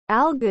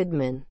Al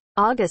Goodman,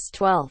 August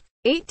 12,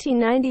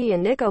 1890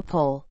 in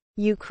Nikopol,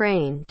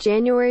 Ukraine,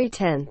 January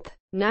 10,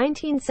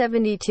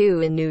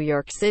 1972 in New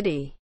York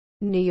City,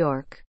 New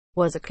York,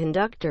 was a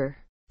conductor,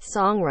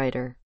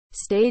 songwriter,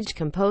 stage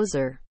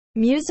composer,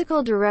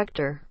 musical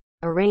director,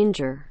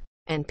 arranger,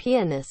 and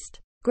pianist.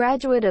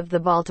 Graduate of the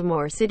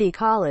Baltimore City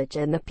College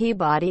and the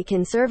Peabody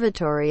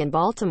Conservatory in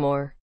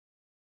Baltimore.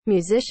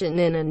 Musician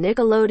in a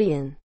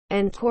Nickelodeon,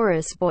 and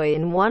chorus boy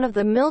in one of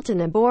the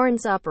Milton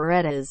Aborn's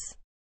operettas.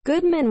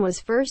 Goodman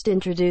was first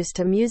introduced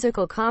to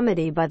musical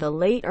comedy by the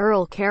late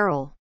Earl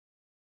Carroll,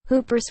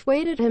 who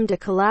persuaded him to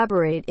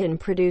collaborate in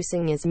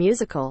producing his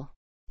musical,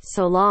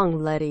 So Long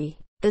Letty.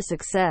 The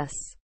success,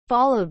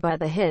 followed by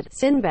the hit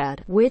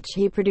Sinbad, which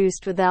he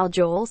produced with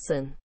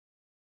Jolson,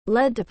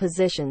 led to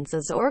positions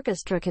as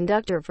orchestra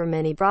conductor for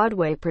many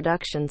Broadway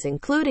productions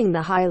including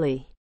the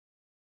highly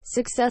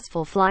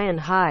successful Flyin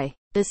High,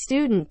 The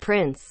Student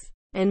Prince,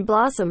 and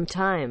Blossom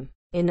Time.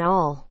 In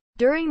all,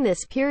 during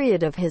this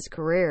period of his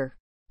career,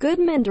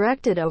 Goodman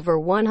directed over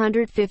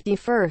 150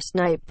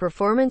 first-night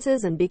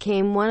performances and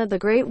became one of the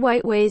Great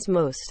White Way's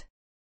most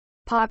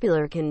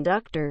popular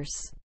conductors.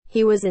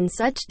 He was in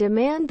such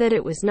demand that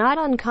it was not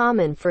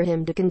uncommon for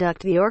him to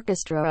conduct the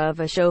orchestra of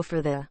a show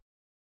for the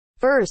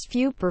first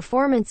few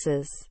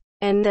performances,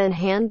 and then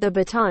hand the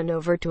baton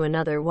over to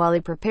another while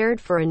he prepared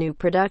for a new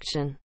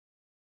production.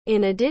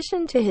 In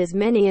addition to his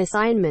many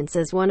assignments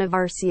as one of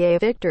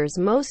RCA Victor's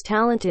most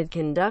talented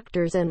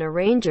conductors and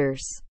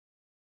arrangers,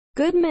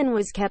 Goodman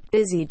was kept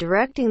busy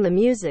directing the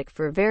music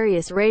for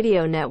various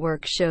radio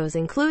network shows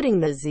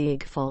including the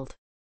Ziegfeld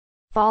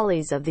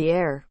Follies of the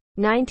Air,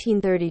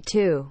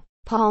 1932,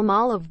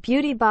 Palmolive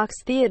Beauty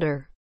Box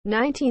Theater,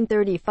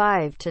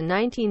 1935 to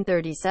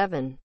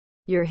 1937,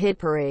 Your Hit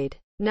Parade,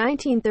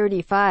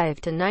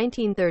 1935 to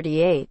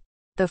 1938,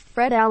 The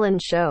Fred Allen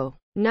Show,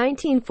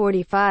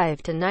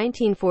 1945 to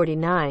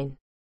 1949,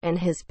 and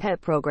his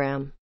pet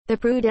program, The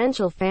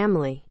Prudential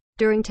Family.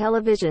 During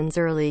television's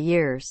early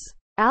years,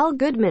 Al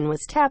Goodman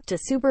was tapped to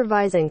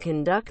supervise and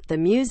conduct the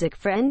music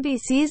for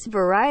NBC's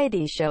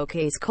variety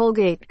showcase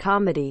Colgate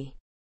Comedy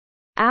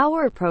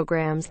Hour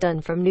programs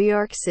done from New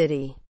York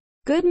City.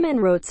 Goodman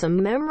wrote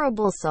some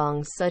memorable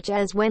songs such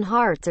as When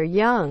Hearts Are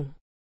Young,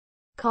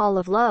 Call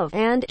of Love,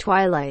 and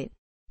Twilight.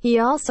 He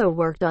also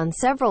worked on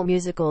several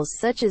musicals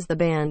such as The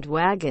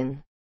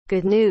Bandwagon,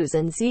 Good News,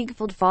 and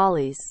Ziegfeld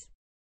Follies.